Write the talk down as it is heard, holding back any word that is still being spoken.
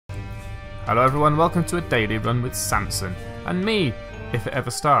Hello everyone, welcome to a daily run with Samson, and me, if it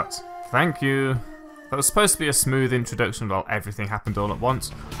ever starts. Thank you. That was supposed to be a smooth introduction while everything happened all at once.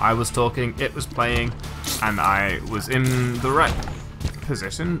 I was talking, it was playing, and I was in the right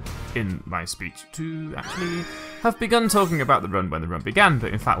position in my speech to actually have begun talking about the run when the run began,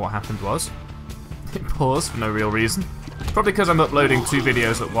 but in fact what happened was, it paused for no real reason. Probably because I'm uploading 2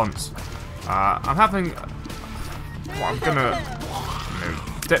 videos at once. I'm having what I'm gonna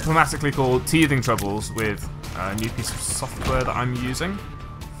diplomatically call teething troubles with a new piece of software that I'm using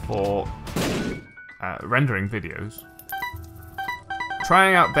for rendering videos.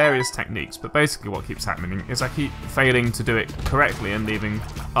 Trying out various techniques, but basically what keeps happening is I keep failing to do it correctly and leaving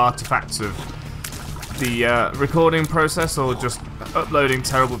artifacts of the recording process or just uploading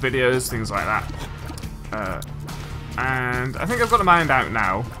terrible videos, things like that. And I think I've got the mind out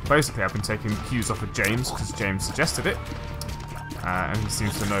now. Basically I've been taking cues off of James because James suggested it. And he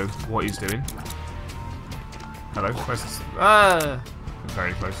seems to know what he's doing. Hello, close.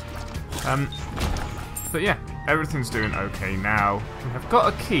 Very close. But yeah, everything's doing okay now. We have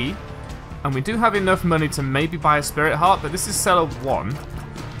got a key, and we do have enough money to maybe buy a spirit heart, but this is cellar 1.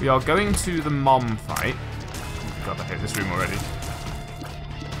 We are going to the mom fight. God, I hate this room already.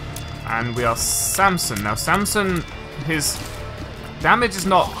 And we are Samson. Now Samson, his damage is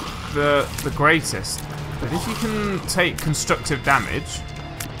not the greatest. But if you can take constructive damage,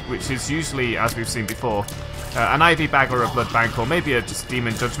 which is usually, as we've seen before, an IV bag or a blood bank, or maybe a just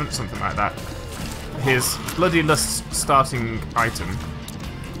demon judgment, something like that, his bloody lust starting item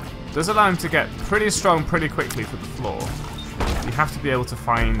does allow him to get pretty strong pretty quickly for the floor. You have to be able to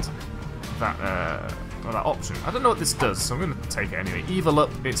find that that option. I don't know what this does, so I'm going to take it anyway. Evil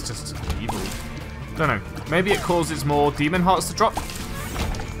up, it's just evil. Don't know. Maybe it causes more demon hearts to drop.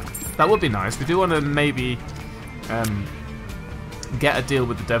 That would be nice. We do want to maybe get a deal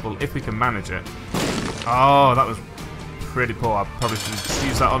with the devil if we can manage it. Oh, that was pretty poor. I probably should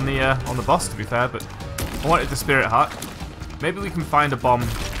use that on the boss, to be fair, but I wanted the spirit heart. Maybe we can find a bomb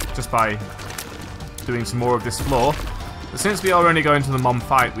just by doing some more of this floor. But since we are only going to the mom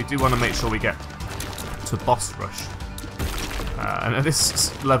fight, we do want to make sure we get to boss rush. And at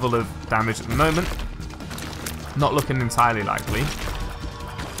this level of damage at the moment, not looking entirely likely.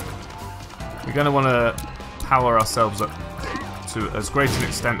 We're going to want to power ourselves up to as great an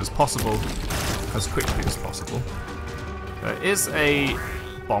extent as possible, as quickly as possible. There is a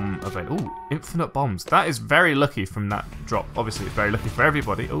bomb available. Ooh, infinite bombs. That is very lucky from that drop. Obviously, it's very lucky for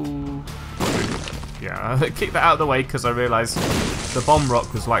everybody. Ooh. Yeah, I kicked that out of the way because I realised the bomb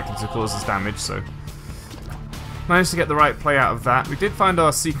rock was likely to cause us damage, so managed to get the right play out of that. We did find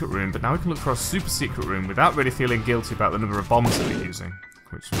our secret room, but now we can look for our super secret room without really feeling guilty about the number of bombs that we're using.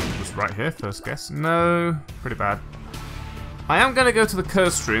 Which was right here, first guess. No, pretty bad. I am going to go to the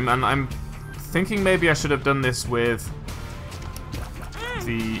cursed room, and I'm thinking maybe I should have done this with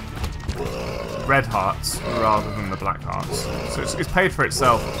the red hearts rather than the black hearts. So it's paid for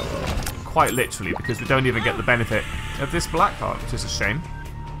itself quite literally because we don't even get the benefit of this black heart, which is a shame.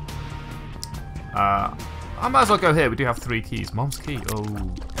 I might as well go here. We do have 3 keys. Mom's key. Oh,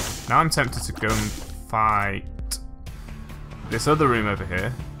 now I'm tempted to go and fight this other room over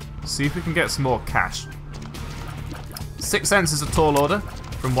here. See if we can get some more cash. 6 cents is a tall order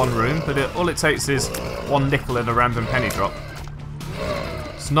from one room, but all it takes is 1 nickel and a random penny drop.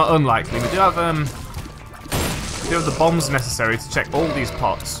 It's not unlikely. We do have the bombs necessary to check all these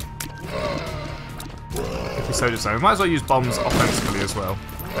pots. If we so decide. We might as well use bombs offensively as well.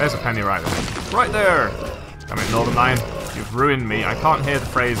 There's a penny right there. Right there! Damn it, Northern Line. You've ruined me. I can't hear the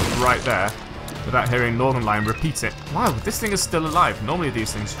phrase right there without hearing Northern Line repeat it. Wow, this thing is still alive. Normally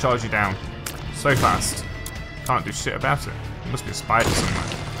these things charge you down so fast. Can't do shit about it. There must be a spider somewhere.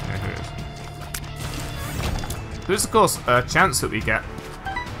 Yeah, here it is. There's of course a chance that we get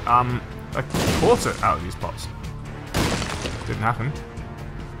a quarter out of these pots. Didn't happen.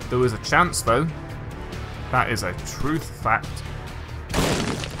 There was a chance though. That is a truth fact.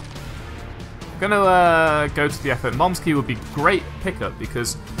 Gonna go to the effort. Mom's key would be great pickup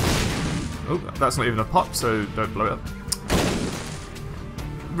because oh, that's not even a pot, so don't blow it up.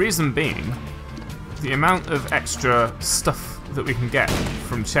 Reason being, the amount of extra stuff that we can get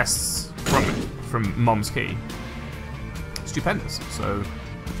from chests from Mom's key, stupendous. So,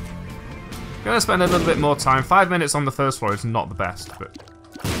 gonna spend a little bit more time. 5 minutes on the first floor is not the best, but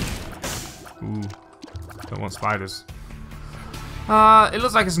ooh, don't want spiders. It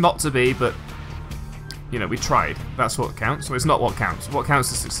looks like it's not to be, but you know, we tried. That's what counts. So it's not what counts. What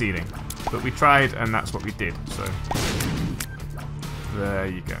counts is succeeding. But we tried, and that's what we did. So there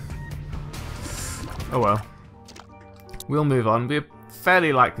you go. Oh well. We'll move on. We're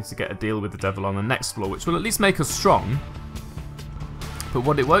fairly likely to get a deal with the devil on the next floor, which will at least make us strong. But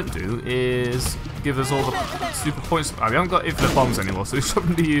what it won't do is give us all the super points. Oh, we haven't got infinite bombs anymore, so we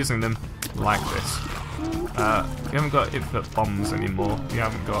shouldn't be using them like this. We haven't got infinite bombs anymore. We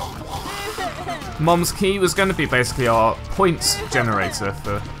haven't got... Mom's Key was going to be basically our points generator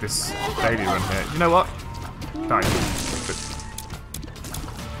for this daily run here. You know what? Die. Good.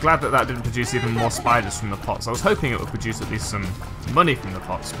 Glad that that didn't produce even more spiders from the pots. I was hoping it would produce at least some money from the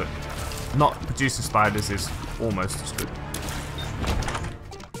pots, but not producing spiders is almost as good.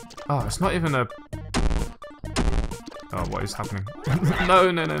 Oh, it's not even a... Oh, what is happening?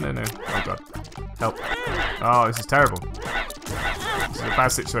 No, no, no, no, no. Oh, God. Help. Oh, this is terrible. This is a bad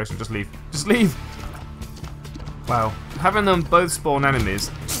situation. Just leave. Just leave! Wow. Having them both spawn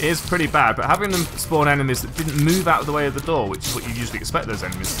enemies is pretty bad, but having them spawn enemies that didn't move out of the way of the door, which is what you usually expect those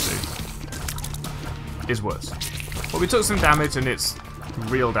enemies to do, is worse. Well, we took some damage, and it's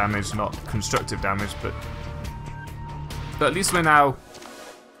real damage, not constructive damage, but at least we're now...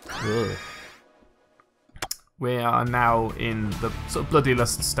 Ugh. We are now in the sort of bloody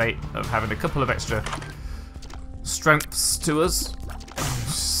lust state of having a couple of extra strengths to us.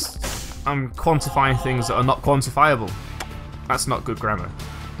 I'm quantifying things that are not quantifiable. That's not good grammar.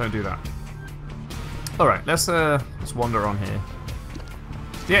 Don't do that. Alright, let's wander on here.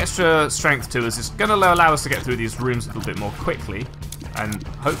 The extra strength to us is going to allow us to get through these rooms a little bit more quickly and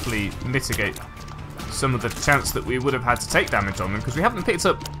hopefully mitigate some of the chance that we would have had to take damage on them, because we haven't picked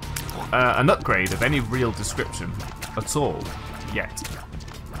up an upgrade of any real description at all yet.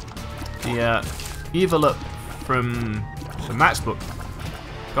 The evil up from the matchbook,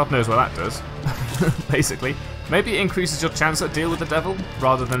 God knows what that does, basically. Maybe it increases your chance at deal with the devil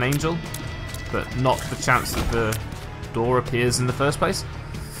rather than angel, but not the chance that the door appears in the first place.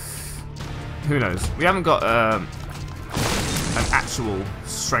 Who knows? We haven't got an actual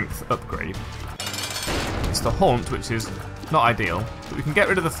strength upgrade. It's the haunt, which is not ideal, but we can get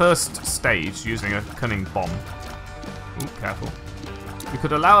rid of the first stage using a cunning bomb. Ooh, careful. We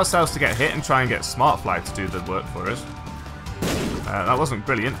could allow ourselves to get hit and try and get Smartfly to do the work for us. That wasn't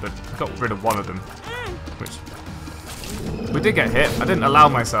brilliant, but got rid of one of them, which we did get hit. I didn't allow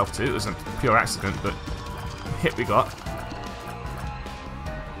myself to, it was a pure accident, but hit we got.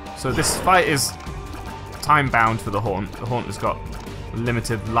 So this fight is time bound for the haunt. The haunt has got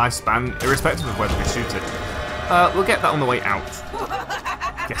limited lifespan, irrespective of whether we shoot it. We'll get that on the way out.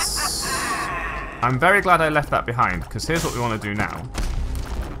 Yes. I'm very glad I left that behind, because here's what we want to do now.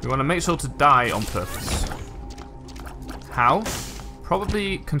 We want to make sure to die on purpose. How?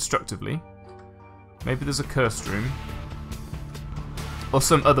 Probably constructively. Maybe there's a cursed room. Or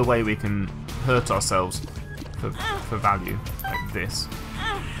some other way we can hurt ourselves for value, like this.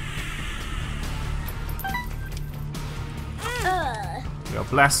 We are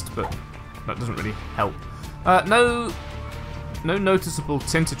blessed, but that doesn't really help. No noticeable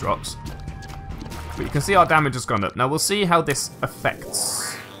tinted drops, but you can see our damage has gone up. Now we'll see how this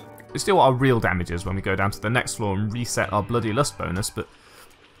affects. We see what our real damage is when we go down to the next floor and reset our Bloody Lust bonus, but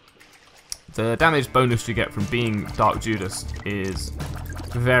the damage bonus you get from being Dark Judas is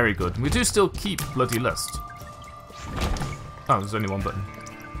very good. We do still keep Bloody Lust. Oh, there's only one button.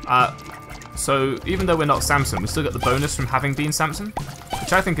 So even though we're not Samson, we still get the bonus from having been Samson,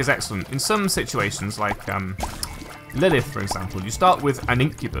 which I think is excellent. In some situations, like Lilith, for example, you start with an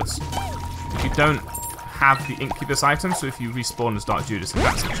incubus. You don't have the incubus item, so if you respawn as Dark Judas in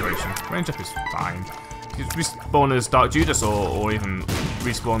that situation, range up is fine. If you respawn as Dark Judas or even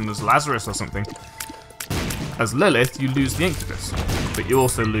respawn as Lazarus or something, as Lilith, you lose the incubus, but you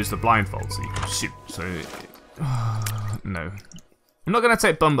also lose the blindfold, so you can shoot. So, no. I'm not going to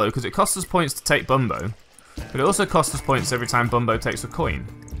take Bumbo because it costs us points to take Bumbo, but it also costs us points every time Bumbo takes a coin,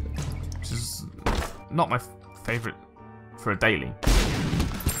 which is not my favourite for a daily.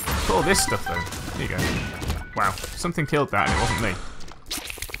 Look at all this stuff though. There you go. Wow, something killed that and it wasn't me.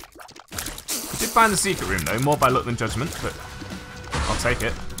 I did find the secret room though, more by luck than judgment, but I'll take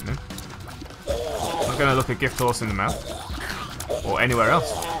it. You know. I'm not going to look a gift horse in the mouth or anywhere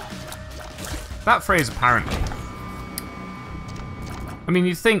else. That phrase apparently. I mean,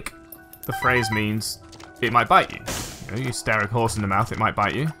 you think the phrase means it might bite you. You know, you stare a horse in the mouth, it might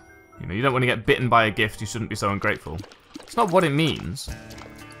bite you. You know, you don't want to get bitten by a gift, you shouldn't be so ungrateful. It's not what it means.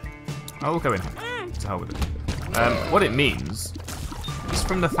 I will go in here. To hell with it. What it means is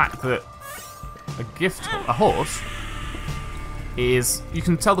from the fact that a horse is, you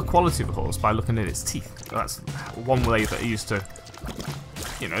can tell the quality of a horse by looking at its teeth. That's one way that I used to,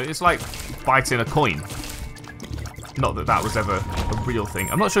 you know, it's like biting a coin. Not that that was ever a real thing.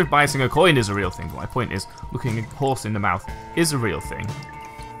 I'm not sure if biting a coin is a real thing, but my point is looking a horse in the mouth is a real thing.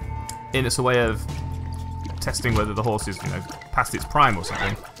 And it's a way of testing whether the horse is, you know, past its prime or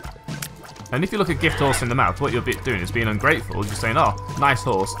something. And if you look a gift horse in the mouth, what you're doing is being ungrateful. You're saying, oh, nice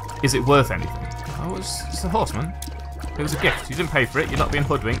horse, is it worth anything? Oh, it's a horse, man. It was a gift. You didn't pay for it. You're not being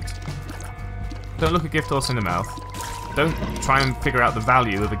hoodwinked. Don't look a gift horse in the mouth. Don't try and figure out the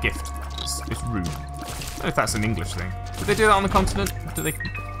value of a gift. It's rude. I don't know if that's an English thing. Do they do that on the continent? Do they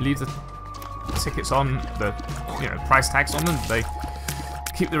leave the tickets on, the price tags on them? Do they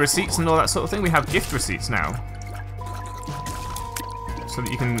keep the receipts and all that sort of thing? We have gift receipts now. So that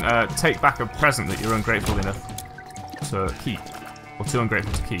you can take back a present that you're ungrateful enough to keep. Or too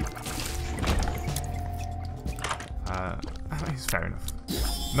ungrateful to keep. It's fair enough.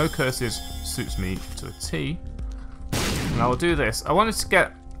 No curses suits me to a T. And I will do this. I wanted to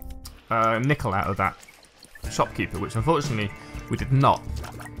get a nickel out of that shopkeeper, which unfortunately we did not.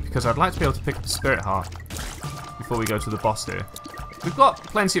 Because I'd like to be able to pick up a spirit heart before we go to the boss here. We've got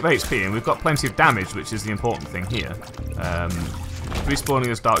plenty of HP and we've got plenty of damage, which is the important thing here. Respawning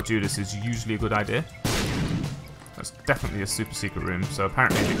as Dark Judas is usually a good idea. That's definitely a super secret room. So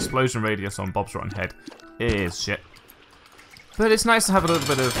apparently the explosion radius on Bob's Rotten Head is shit. But it's nice to have a little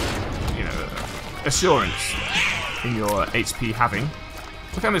bit of, assurance in your HP having.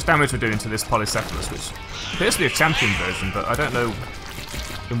 Look how much damage we're doing to this Polycephalus, which appears to be a champion version, but I don't know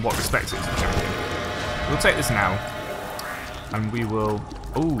in what respect it's a champion. We'll take this now, and we will...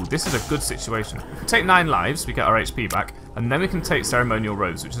 Ooh, this is a good situation. If we take 9 lives, we get our HP back, and then we can take Ceremonial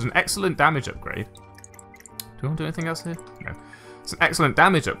Robes, which is an excellent damage upgrade. Do we want to do anything else here? No. It's an excellent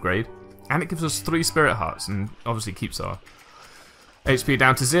damage upgrade, and it gives us 3 Spirit Hearts, and obviously keeps our HP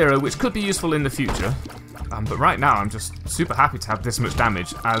down to 0, which could be useful in the future. But right now, I'm just super happy to have this much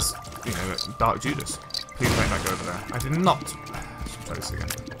damage as, Dark Judas. Please don't go over there. I did not... Let's try this again.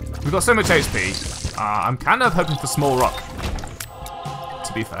 We've got so much HP. I'm kind of hoping for Small Rock,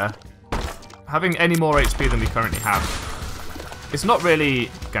 to be fair. Having any more HP than we currently have, it's not really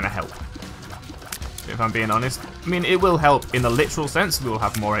going to help, if I'm being honest. I mean, it will help in a literal sense. We will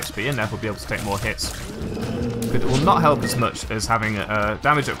have more HP and therefore be able to take more hits. But it will not help as much as having a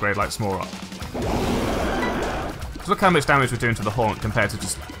damage upgrade like Small Rock. Just look how much damage we're doing to the Haunt compared to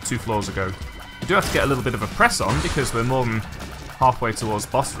just 2 floors ago. We do have to get a little bit of a press on because we're more than halfway towards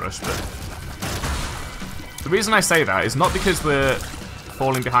boss rush, but the reason I say that is not because we're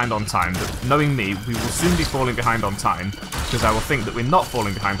falling behind on time, but knowing me, we will soon be falling behind on time because I will think that we're not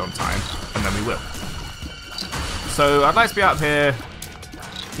falling behind on time, and then we will. So I'd like to be out here,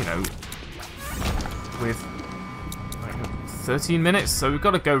 with 13 minutes, so we've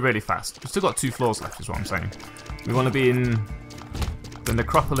got to go really fast. We've still got 2 floors left, is what I'm saying. We want to be in the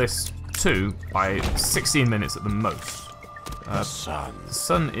Necropolis 2 by 16 minutes at the most. The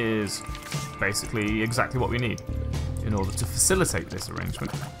sun is basically exactly what we need in order to facilitate this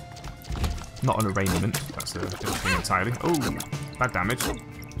arrangement. Not an arrangement, that's a different thing entirely. Oh, bad damage.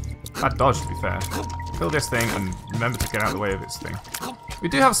 Bad dodge, to be fair. Kill this thing and remember to get out of the way of its thing. We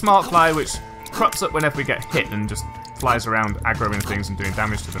do have Smart Fly, which crops up whenever we get hit and just flies around aggroing things and doing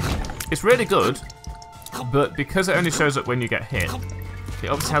damage to them. It's really good, but because it only shows up when you get hit, it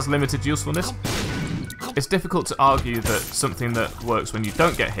obviously has limited usefulness. It's difficult to argue that something that works when you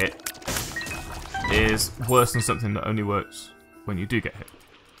don't get hit is worse than something that only works when you do get hit.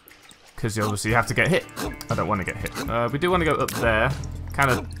 Because you obviously have to get hit. I don't want to get hit. We do want to go up there,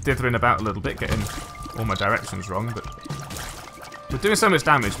 kind of dithering about a little bit, getting all my directions wrong, but we're doing so much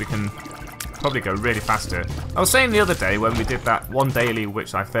damage we can probably go really fast here. I was saying the other day when we did that one daily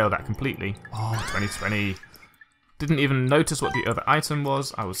which I failed at completely. Oh, 2020. Didn't even notice what the other item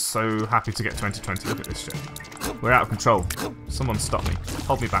was. I was so happy to get 2020. Look at this shit. We're out of control. Someone stop me.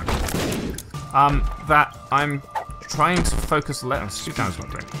 Hold me back. That I'm trying to focus less. Shoot down is not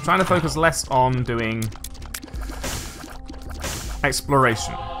great. Trying to focus less on doing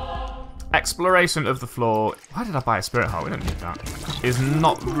exploration. Exploration of the floor. Why did I buy a Spirit Heart? We don't need that. Is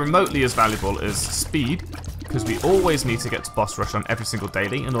not remotely as valuable as speed, because we always need to get to boss rush on every single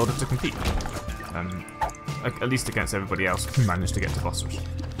daily in order to compete. At least against everybody else who managed to get to boss rush.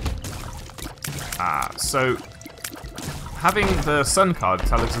 So having the sun card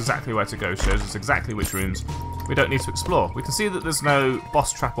tell us exactly where to go shows us exactly which rooms we don't need to explore. We can see that there's no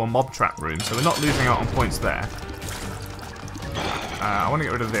boss trap or mob trap room, so we're not losing out on points there. I want to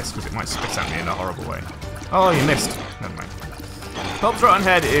get rid of this because it might spit at me in a horrible way. Oh, you missed. Never mind. Bob's Rotten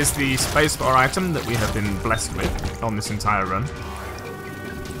Head is the space bar item that we have been blessed with on this entire run.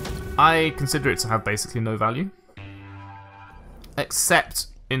 I consider it to have basically no value. Except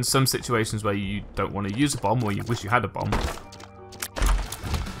in some situations where you don't want to use a bomb or you wish you had a bomb.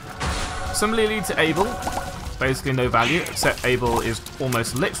 Similarly to Able, basically no value, except Able is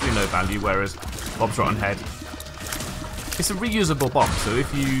almost literally no value, whereas Bob's Rotten Head, it's a reusable bomb, so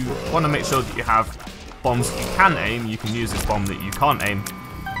if you want to make sure that you have bombs that you can aim, you can use this bomb that you can't aim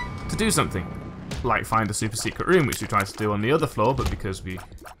to do something. Like find a super secret room, which we tried to do on the other floor, but because we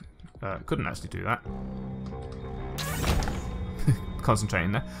couldn't actually do that.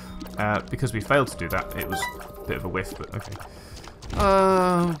 Concentrating there. Because we failed to do that, it was a bit of a whiff, but okay.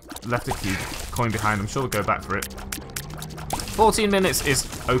 Left a cube, coin behind, I'm sure we'll go back for it. 14 minutes is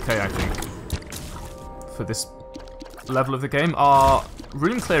okay, I think, for this level of the game. Our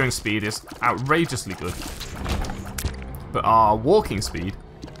room clearing speed is outrageously good, but our walking speed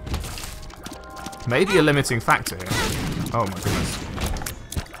may be a limiting factor here. Oh my goodness.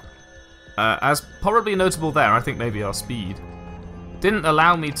 As probably notable there, I think maybe our speed didn't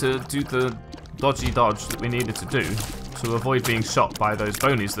allow me to do the dodgy dodge that we needed to do to avoid being shot by those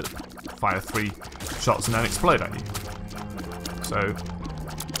bonies that fire 3 shots and then explode at you. So,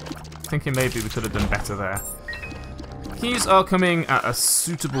 thinking maybe we could have done better there. Keys are coming at a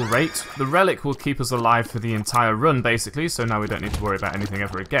suitable rate. The relic will keep us alive for the entire run, basically, so now we don't need to worry about anything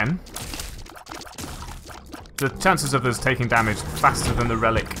ever again. The chances of us taking damage faster than the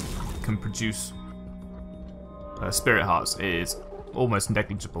relic can produce spirit hearts is almost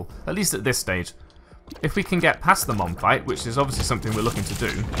negligible, at least at this stage. If we can get past the mom fight, which is obviously something we're looking to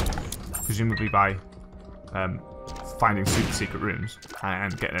do, presumably by finding super secret rooms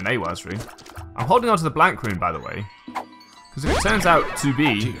and getting an AWAS room. I'm holding on to the blank room, by the way, because if it turns out to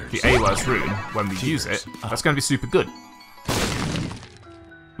be the AWAS room when we use it, that's going to be super good.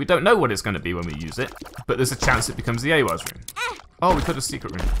 We don't know what it's going to be when we use it, but there's a chance it becomes the AWAS room. Oh, we could have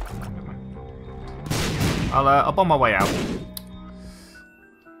secret room. I'll bomb my way out.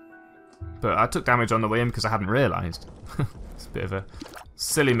 But I took damage on the way in because I hadn't realised. It's a bit of a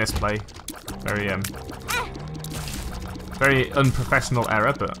silly misplay. Very unprofessional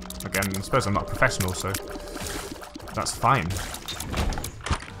error, but again, I suppose I'm not professional, so that's fine.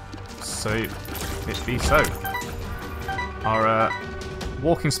 So, it be so. Our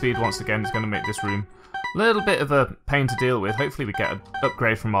walking speed, once again, is going to make this room a little bit of a pain to deal with. Hopefully we get an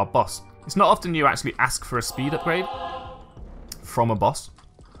upgrade from our boss. It's not often you actually ask for a speed upgrade from a boss.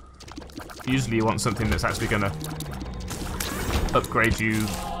 Usually you want something that's actually going to upgrade you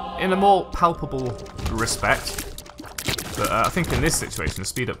in a more palpable respect. But I think in this situation, a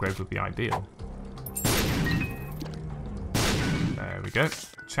speed upgrade would be ideal. There we go.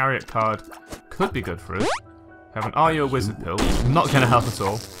 Chariot card could be good for us. We have an Are You a Wizard pill, not going to help at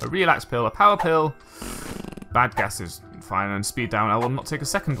all. A relax pill, a power pill. Bad gas is fine, and speed down. I will not take a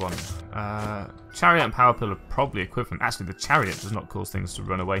second one. Chariot and power pill are probably equivalent. Actually, the chariot does not cause things to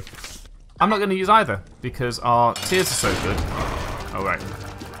run away. I'm not going to use either, because our tears are so good. Oh, right.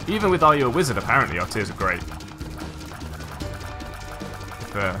 Even with Are You a Wizard, apparently, our tears are great.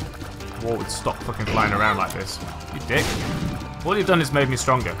 If war would stop fucking flying around like this. You dick. All you've done is made me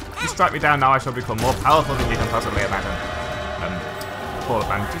stronger. You strike me down now, I shall become more powerful than you can possibly imagine. Ball of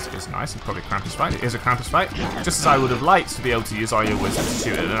bandages is nice. It's probably Krampus fight. It is a Krampus fight. Just as I would have liked to be able to use Are You a Wizard to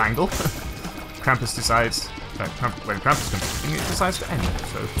shoot at an angle. Krampus decides... when Krampus comes, it decides to end.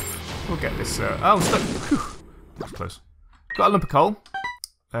 So... we'll get this. Oh, stuck. Whew. That was close. Got a lump of coal.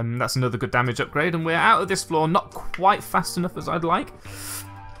 That's another good damage upgrade, and we're out of this floor not quite fast enough as I'd like.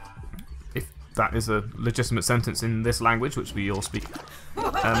 If that is a legitimate sentence in this language, which we all speak.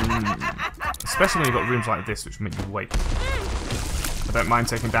 Especially when you've got rooms like this, which make you wait. I don't mind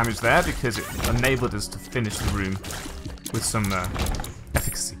taking damage there because it enabled us to finish the room with some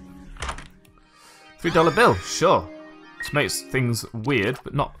efficacy. $3 bill, sure. Which makes things weird,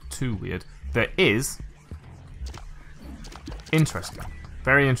 but not too weird. There is... interesting.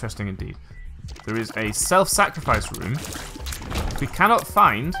 Very interesting indeed. There is a self-sacrifice room. We cannot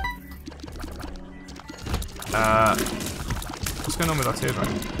find... what's going on with our tears right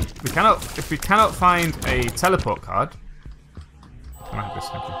now? If we cannot find a teleport card... can I have this?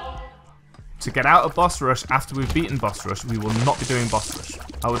 Thank you. To get out of boss rush after we've beaten boss rush, we will not be doing boss rush.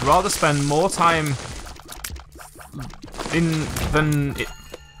 I would rather spend more time... than it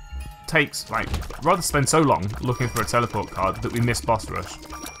takes, like, rather spend so long looking for a teleport card that we miss boss rush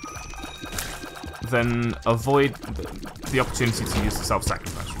than avoid the opportunity to use the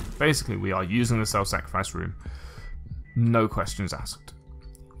self-sacrifice room. Basically, we are using the self-sacrifice room, no questions asked.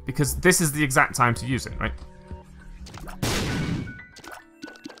 Because this is the exact time to use it, right?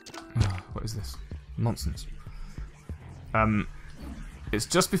 What is this? Nonsense. It's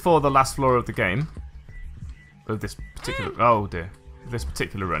just before the last floor of the game. Of this particular... oh dear. this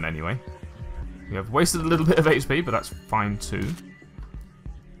particular run anyway. We have wasted a little bit of HP, but that's fine too.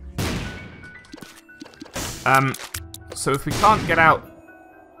 So if we can't get out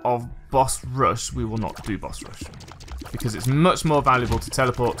of boss rush, we will not do boss rush. Because it's much more valuable to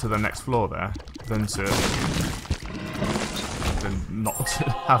teleport to the next floor there than not to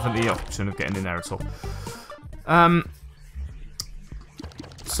have the option of getting in there at all.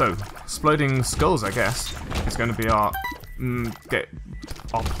 So, exploding skulls, I guess, is going to be our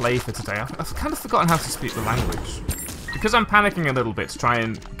play for today. I've kind of forgotten how to speak the language. Because I'm panicking a little bit to try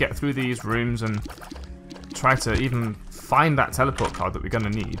and get through these rooms and try to even find that teleport card that we're going to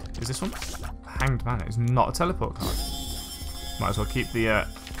need. Is this one? Hanged Man. It is not a teleport card. Might as well keep the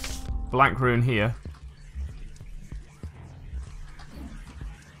blank rune here.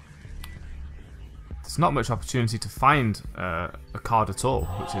 There's not much opportunity to find a card at all,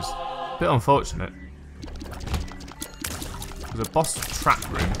 which is a bit unfortunate. There's a boss trap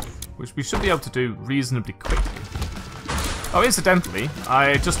room, which we should be able to do reasonably quickly. Oh, incidentally,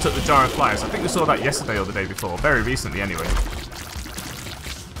 I just took the jar of flies. I think we saw that yesterday or the day before. Very recently, anyway.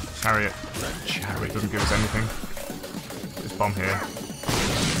 Chariot. Chariot doesn't give us anything. This bomb here.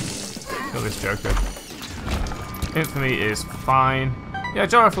 Kill this Joker. Infamy is fine. Yeah,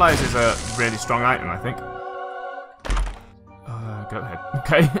 jar of flies is a really strong item, I think. Go ahead.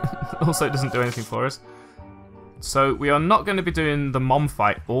 Okay. Also, it doesn't do anything for us. So, we are not going to be doing the mom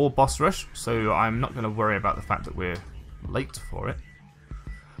fight or boss rush, so I'm not going to worry about the fact that we're late for it.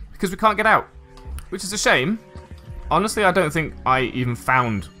 Because we can't get out, which is a shame. Honestly, I don't think I even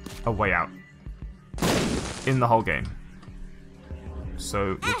found a way out in the whole game.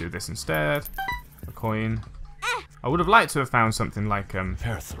 So, we'll do this instead. A coin. I would have liked to have found something like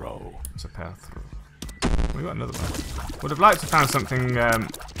pair throw. It's a pair throw. We got another one. Would have liked to have found something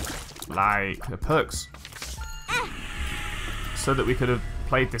like perks, so that we could have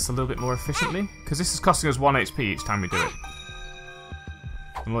played this a little bit more efficiently. Because this is costing us 1 HP each time we do it.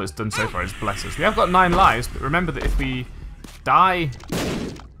 And what it's done so far is bless us. We have got 9 lives, but remember that if we die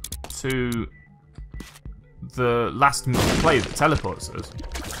to the last play that teleports us,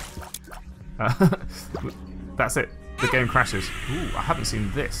 that's it. The game crashes. Ooh, I haven't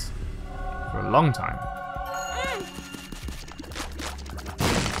seen this for a long time.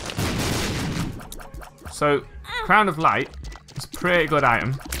 So, Crown of Light is a pretty good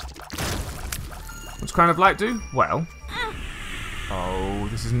item. What's Crown of Light do? Well, oh,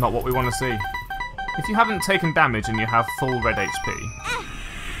 this is not what we want to see. If you haven't taken damage and you have full red HP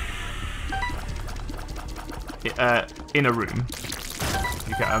in a room,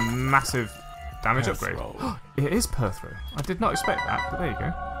 you get a massive damage upgrade. It is Perthrow. I did not expect that, but there you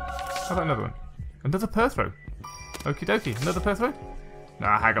go. How about another one? Another Perthrow. Okie dokie. Another Perthrow?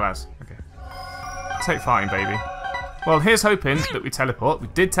 Nah, Hagalaz. Okay. Take fine, baby. Well, here's hoping that we teleport. We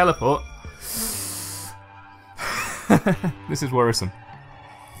did teleport. This is worrisome.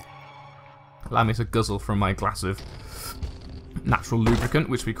 Allow me to guzzle from my glass of natural lubricant,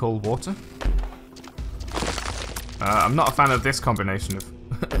 which we call water. I'm not a fan of this combination of...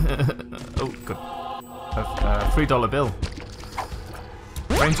 oh, good. Of $3 bill.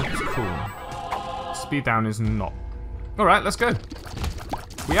 Range up is cool. Speed down is not. Alright, let's go.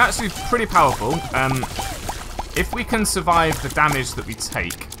 We're actually pretty powerful. If we can survive the damage that we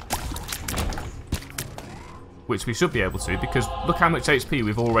take, which we should be able to, because look how much HP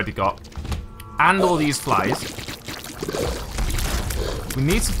we've already got, and all these flies. We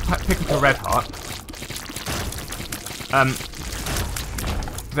need to pick up a red heart.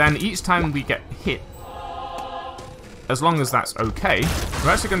 Then each time we get hit, as long as that's okay, we're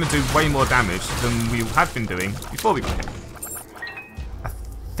actually going to do way more damage than we had been doing before we got hit.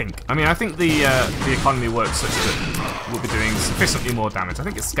 I think the economy works such that we'll be doing sufficiently more damage. I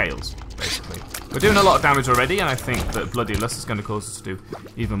think it scales, basically. We're doing a lot of damage already, and I think that Bloody Lust is going to cause us to do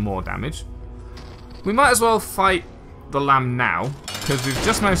even more damage. We might as well fight the lamb now, because we've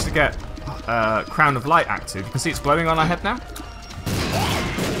just managed to get Crown of Light active. You can see it's glowing on our head now.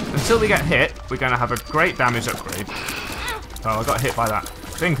 Until we get hit, we're going to have a great damage upgrade. Oh, I got hit by that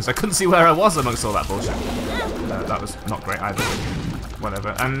thing, because I couldn't see where I was amongst all that bullshit. That was not great either.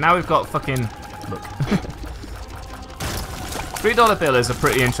 Whatever. And now we've got fucking... Look. $3 bill is a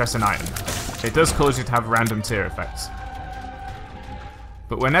pretty interesting item. It does cause you to have random tear effects.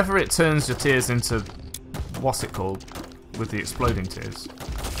 But whenever it turns your tears into... What's it called? With the exploding tears.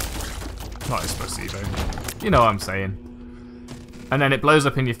 Not explosivo. You know what I'm saying. And then it blows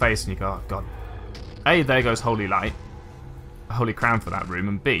up in your face and you go, oh god. A, there goes Holy Light. A Holy Crown for that room.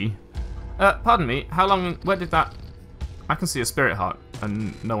 And B... pardon me, how long... Where did that... I can see a spirit heart,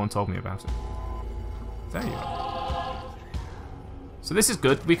 and no one told me about it. There you go. So this is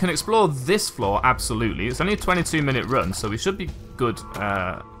good. We can explore this floor, absolutely. It's only a 22-minute run, so we should be good.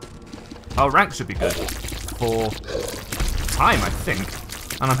 Our rank should be good for time, I think.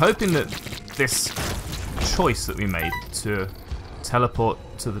 And I'm hoping that this choice that we made to teleport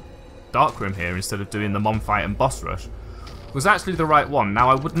to the dark room here instead of doing the mom fight and boss rush was actually the right one. Now,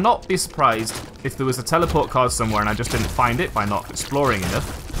 I would not be surprised if there was a teleport card somewhere and I just didn't find it by not exploring enough.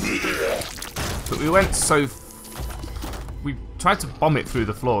 But we went we tried to bomb it through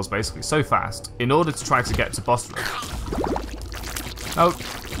the floors, basically, so fast, in order to try to get to boss rush. Now,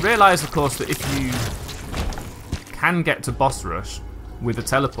 realise, of course, that if you can get to boss rush with a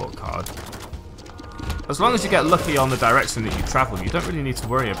teleport card, as long as you get lucky on the direction that you travel, you don't really need to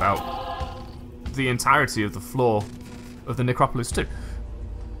worry about the entirety of the floor of the Necropolis 2.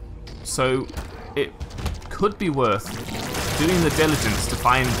 So it could be worth doing the diligence to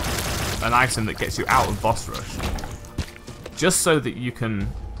find an item that gets you out of boss rush, just so that you can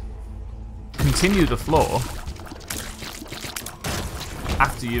continue the floor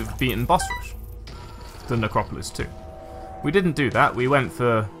after you've beaten boss rush, the Necropolis 2. We didn't do that. We went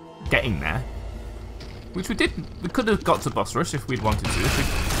for getting there, which we did. We could have got to boss rush if we'd wanted to. If we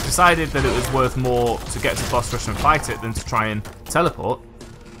decided that it was worth more to get to boss rush and fight it than to try and teleport,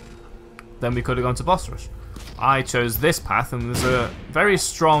 then we could have gone to boss rush. I chose this path, and there's a very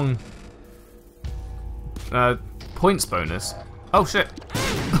strong points bonus. Oh shit!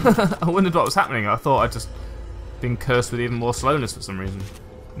 I wondered what was happening. I thought I'd just been cursed with even more slowness for some reason.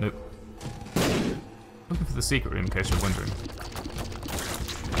 Nope. Looking for the secret room in case you're wondering.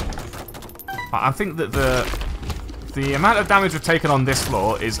 I think that the amount of damage we've taken on this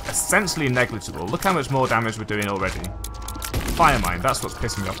floor is essentially negligible. Look how much more damage we're doing already. Fire Mind, that's what's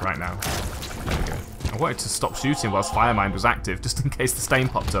pissing me off right now. There we go. I wanted to stop shooting whilst Fire Mind was active, just in case the stain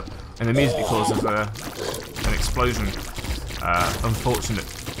popped up and immediately causes an explosion. Unfortunate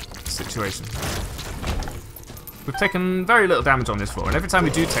situation. We've taken very little damage on this floor, and every time we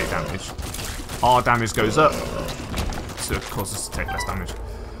do take damage, our damage goes up to cause us to take less damage.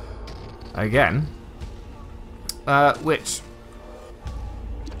 Again, which,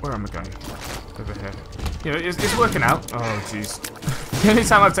 where am I going? Over here. You know, it's working out. Oh, jeez. The only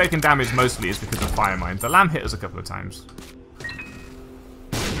time I've taken damage mostly is because of Fire Mind. The lamb hit us a couple of times.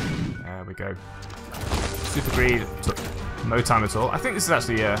 There we go. Super Greed took no time at all. I think this is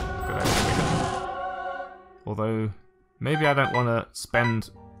actually a good idea. Although, maybe I don't want to spend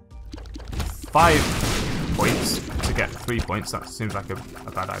 5 points to get 3 points. That seems like a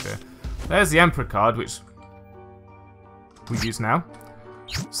bad idea. There's the Emperor card, which we use now.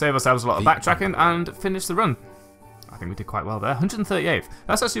 Save ourselves a lot of backtracking and finish the run. I think we did quite well there. 138th.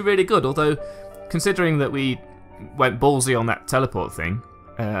 That's actually really good, although considering that we went ballsy on that teleport thing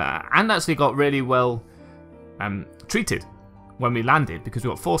and actually got really well treated when we landed, because we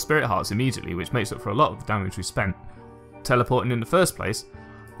got 4 Spirit Hearts immediately, which makes up for a lot of the damage we spent teleporting in the first place.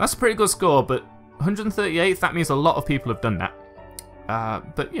 That's a pretty good score, but 138th, that means a lot of people have done that.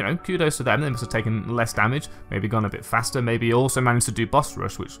 But, you know, kudos to them. They must have taken less damage, maybe gone a bit faster, maybe also managed to do boss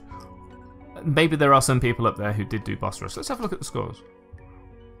rush, which maybe there are some people up there who did do boss rush. Let's have a look at the scores.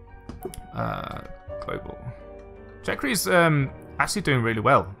 Global. Jekri's actually doing really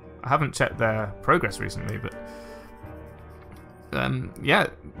well. I haven't checked their progress recently, but yeah,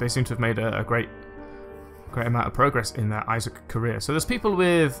 they seem to have made a great amount of progress in their Isaac career. So there's people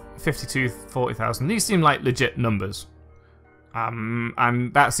with 52, 40,000. These seem like legit numbers.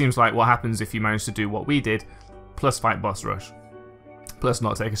 And that seems like what happens if you manage to do what we did, plus fight boss rush, plus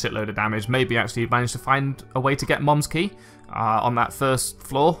not take a shitload of damage. Maybe actually manage to find a way to get Mom's Key on that first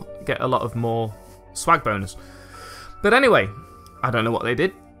floor, get a lot of more swag bonus. But anyway, I don't know what they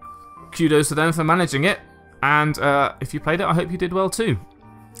did. Kudos to them for managing it, and if you played it, I hope you did well too.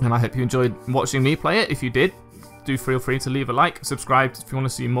 And I hope you enjoyed watching me play it. If you did, do feel free to leave a like, subscribe if you want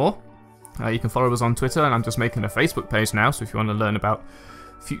to see more. You can follow us on Twitter, and I'm just making a Facebook page now, so if you want to learn about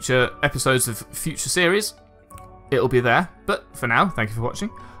future episodes of future series, it'll be there. But for now, thank you for watching.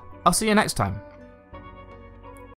 I'll see you next time.